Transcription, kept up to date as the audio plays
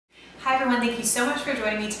everyone, thank you so much for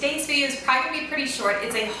joining me. Today's video is probably going to be pretty short.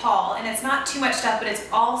 It's a haul and it's not too much stuff, but it's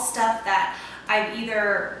all stuff that I've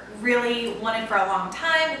either really wanted for a long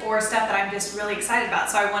time or stuff that I'm just really excited about,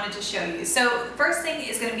 so I wanted to show you. So first thing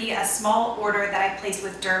is going to be a small order that I placed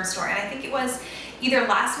with Dermstore, and I think it was either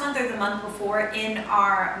last month or the month before. In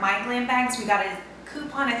our My Glam bags we got a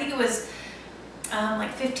coupon. I think it was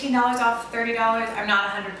like $15 off, $30, I'm not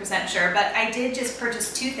 100% sure, but I did just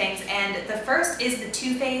purchase two things, and the first is the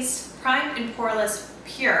Too Faced Primed and Poreless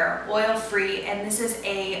Pure Oil-Free, and this is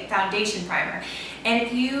a foundation primer. And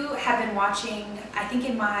if you have been watching, I think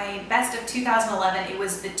in my best of 2011, it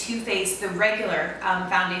was the Too Faced, the regular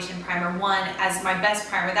foundation primer, won as my best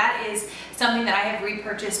primer. That is something that I have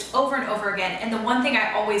repurchased over and over again, and the one thing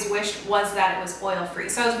I always wished was that it was oil-free.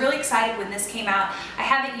 So I was really excited when this came out. I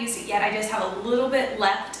haven't used it yet. I just have a little bit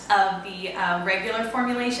left of the regular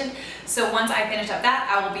formulation. So once I finish up that,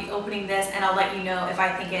 I will be opening this, and I'll let you know if I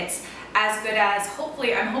think it's as good as,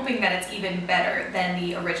 hopefully, I'm hoping that it's even better than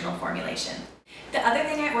the original formulation. The other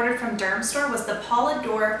thing I ordered from Dermstore was the Paula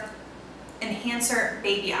Dorf Enhancer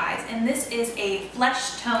Baby Eyes, and this is a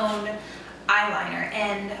flesh tone eyeliner,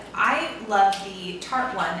 and I love the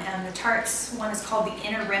Tarte one, and the Tarte's one is called the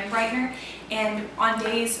Inner Rim Brightener. And on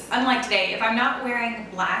days, unlike today, if I'm not wearing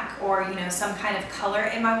black or some kind of color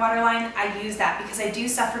in my waterline, I use that because I do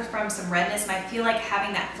suffer from some redness, and I feel like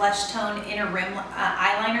having that flesh tone inner rim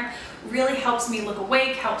eyeliner really helps me look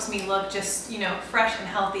awake, helps me look just fresh and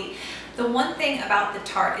healthy. The one thing about the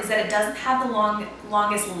Tarte is that it doesn't have the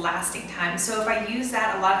longest lasting time, so if I use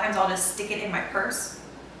that, a lot of times I'll just stick it in my purse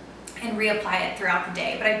and reapply it throughout the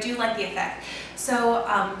day, but I do like the effect. So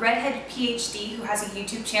Redhead PhD, who has a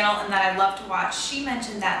YouTube channel and that I love to watch, she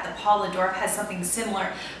mentioned that the Paula Dorf has something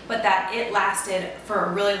similar, but that it lasted for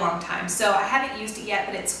a really long time. So I haven't used it yet,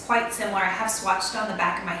 but it's quite similar. I have swatched it on the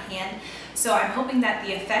back of my hand, so I'm hoping that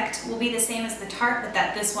the effect will be the same as the Tarte, but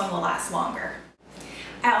that this one will last longer.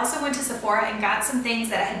 I also went to Sephora and got some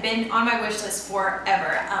things that had been on my wish list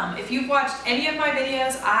forever. If you've watched any of my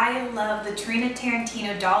videos, I love the Tarina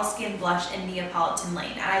Tarantino Dollskin Blush in Neapolitan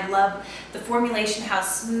Lane. And I love the formulation, how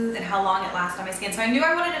smooth and how long it lasts on my skin. So I knew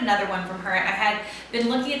I wanted another one from her, and I had been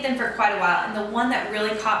looking at them for quite a while. And the one that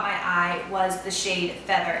really caught my eye was the shade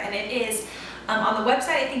Feather. And it is, on the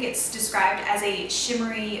website, I think it's described as a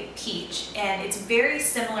shimmery peach. And it's very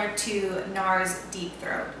similar to NARS Deep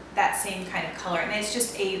Throat, that same kind of color, and it's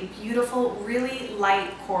just a beautiful, really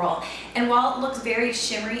light coral. And while it looks very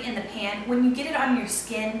shimmery in the pan, when you get it on your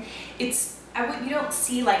skin, you don't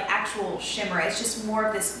see like actual shimmer. It's just more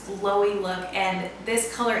of this glowy look, and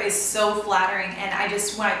this color is so flattering. And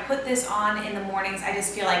when I put this on in the mornings, I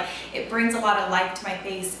just feel like it brings a lot of life to my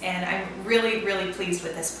face, and I'm really, really pleased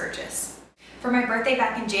with this purchase. For my birthday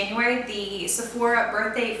back in January, the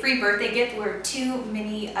Sephora free birthday gift were two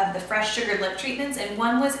mini of the Fresh Sugar Lip Treatments, and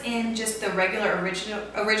one was in just the regular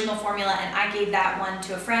original formula, and I gave that one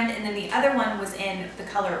to a friend, and then the other one was in the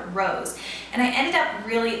color Rose, and I ended up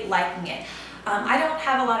really liking it. I don't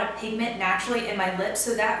have a lot of pigment naturally in my lips,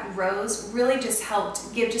 so that Rose really just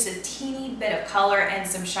helped give just a teeny bit of color and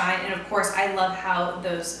some shine. And of course, I love how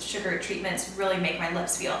those sugar treatments really make my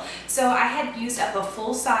lips feel. So I had used up a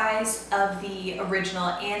full size of the original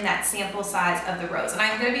and that sample size of the Rose. And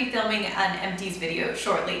I'm going to be filming an empties video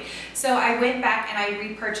shortly. So I went back and I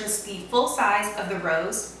repurchased the full size of the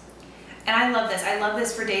Rose. And I love this. I love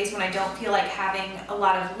this for days when I don't feel like having a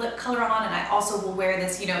lot of lip color on, and I also will wear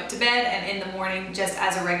this, to bed and in the morning just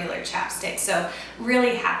as a regular chapstick. So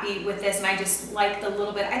really happy with this, and I just like the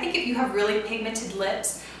little bit. I think if you have really pigmented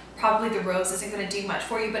lips, probably the Rose isn't going to do much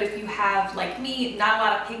for you, but if you have, like me, not a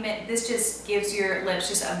lot of pigment, this just gives your lips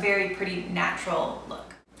just a very pretty natural look.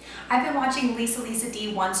 I've been watching Lisa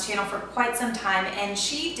D1's channel for quite some time, and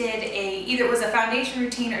she did either it was a foundation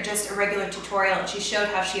routine or just a regular tutorial, and she showed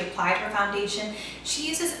how she applied her foundation. She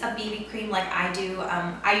uses a BB cream like I do.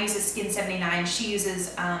 I use a Skin 79. She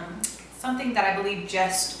uses something that I believe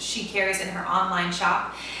just she carries in her online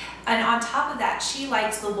shop. And on top of that, she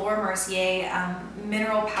likes the Mercier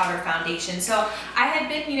Mineral Powder Foundation. So I had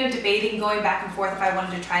been, debating, going back and forth if I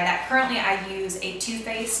wanted to try that. Currently, I use a Too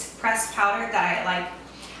Faced pressed powder that I like,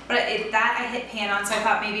 but that I hit pan on, so I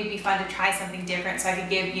thought maybe it'd be fun to try something different so I could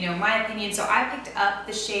give, my opinion. So I picked up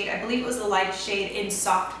the shade, I believe it was the lightest shade in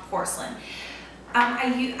Soft Porcelain. I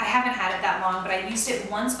haven't had it that long, but I used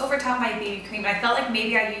it once over top of my BB cream, and I felt like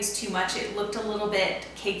maybe I used too much. It looked a little bit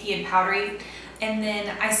cakey and powdery. And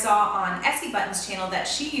then I saw on Essie Button's channel that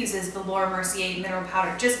she uses the Mercier Mineral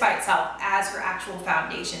Powder just by itself as her actual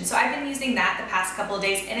foundation. So I've been using that the past couple of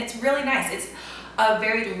days, and it's really nice. It's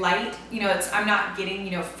very light. You know, I'm not getting,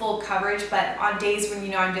 you know, full coverage, but on days when,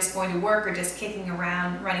 you know, I'm just going to work or just kicking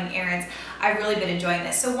around running errands, I've really been enjoying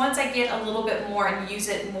this. So once I get a little bit more and use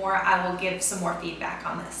it more, I will give some more feedback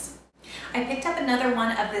on this. I picked up another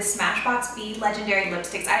one of the Smashbox Be Legendary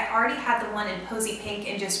lipsticks. I already had the one in Posy Pink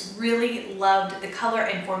and just really loved the color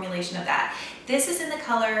and formulation of that. This is in the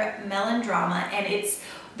color Melondrama, and it's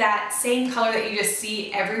that same color that you just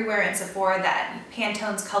see everywhere in Sephora, that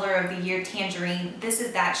Pantone's color of the year tangerine. This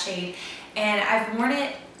is that shade, and I've worn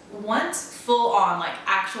it once full on, like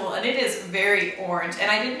actual, and it is very orange,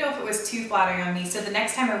 and I didn't know if it was too flattering on me, so the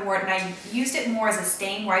next time I wore it, and I used it more as a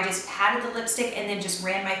stain where I just patted the lipstick and then just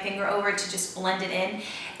ran my finger over it to just blend it in,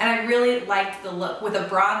 and I really liked the look. With a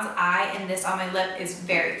bronze eye and this on my lip is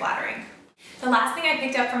very flattering. The last thing I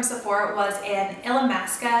picked up from Sephora was an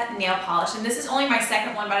Illamasqua nail polish, and this is only my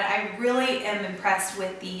second one, but I really am impressed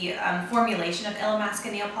with the formulation of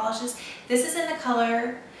Illamasqua nail polishes. This is in the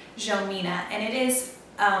color Jomina, and it is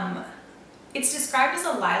it's described as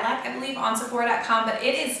a lilac, I believe, on Sephora.com, but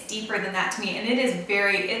it is deeper than that to me, and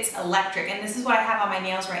it's electric, and this is what I have on my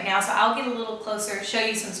nails right now, so I'll get a little closer, show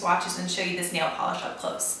you some swatches, and show you this nail polish up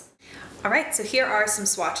close. Alright, so here are some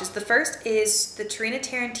swatches. The first is the Tarina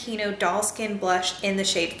Tarantino Dollskin blush in the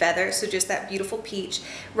shade Feather, so just that beautiful peach.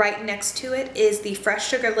 Right next to it is the Fresh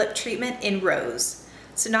Sugar Lip Treatment in Rose.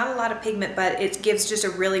 So not a lot of pigment, but it gives just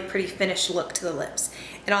a really pretty finished look to the lips.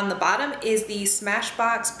 And on the bottom is the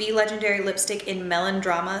Smashbox Be Legendary lipstick in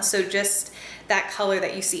Melondrama, so just that color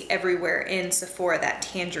that you see everywhere in Sephora, that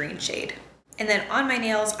tangerine shade. And then on my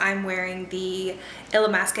nails, I'm wearing the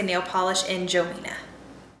Illamasqua nail polish in Jomina.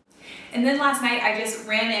 And then last night I just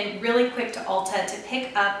ran in really quick to Ulta to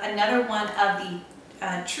pick up another one of the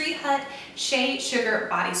Tree Hut Shea Sugar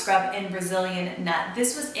Body Scrub in Brazilian Nut.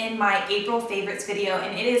 This was in my April favorites video,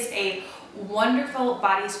 and it is a wonderful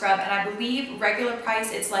body scrub, and I believe regular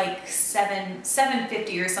price it's like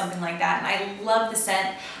 $7.50 or something like that, and I love the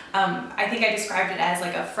scent. I think I described it as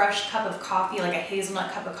like a fresh cup of coffee, like a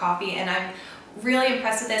hazelnut cup of coffee, and I'm really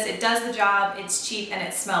impressed with this. It does the job, it's cheap, and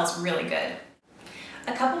it smells really good.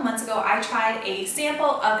 A couple months ago, I tried a sample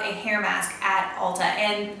of a hair mask at Ulta,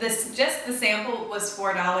 and the sample was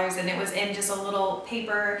 $4, and it was in just a little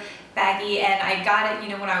paper baggie, and I got it, you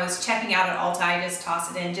know, when I was checking out at Ulta, I just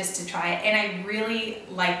tossed it in just to try it, and I really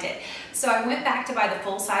liked it. So I went back to buy the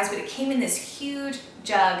full size, but it came in this huge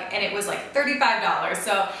jug, and it was like $35.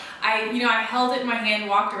 So I held it in my hand,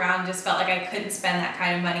 walked around, just felt like I couldn't spend that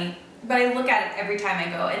kind of money. But I look at it every time I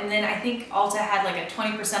go, and then I think Ulta had like a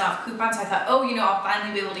 20% off coupon, so I thought, oh, you know, I'll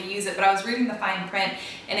finally be able to use it. But I was reading the fine print,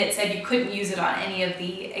 and it said you couldn't use it on any of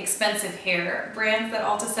the expensive hair brands that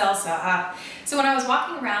Ulta sells. So when I was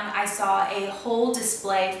walking around, I saw a whole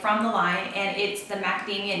display from the line, and it's the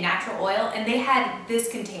Macadamia natural oil, and they had this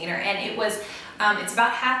container, and it was it's about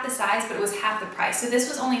half the size, but it was half the price. So this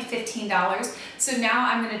was only $15. So now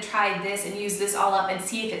I'm gonna try this and use this all up and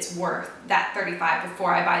see if it's worth that $35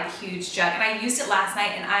 before I buy the huge jug. And I used it last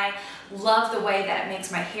night, and I love the way that it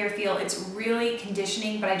makes my hair feel. It's really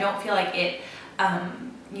conditioning, but I don't feel like it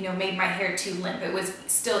you know, made my hair too limp. It was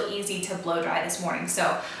still easy to blow dry this morning.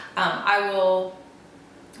 So I will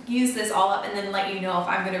use this all up and then let you know if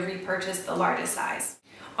I'm gonna repurchase the largest size.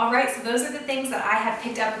 Alright, so those are the things that I have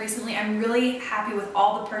picked up recently. I'm really happy with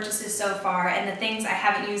all the purchases so far, and the things I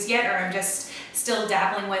haven't used yet or I'm just still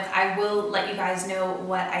dabbling with, I will let you guys know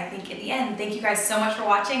what I think at the end. Thank you guys so much for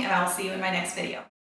watching, and I'll see you in my next video.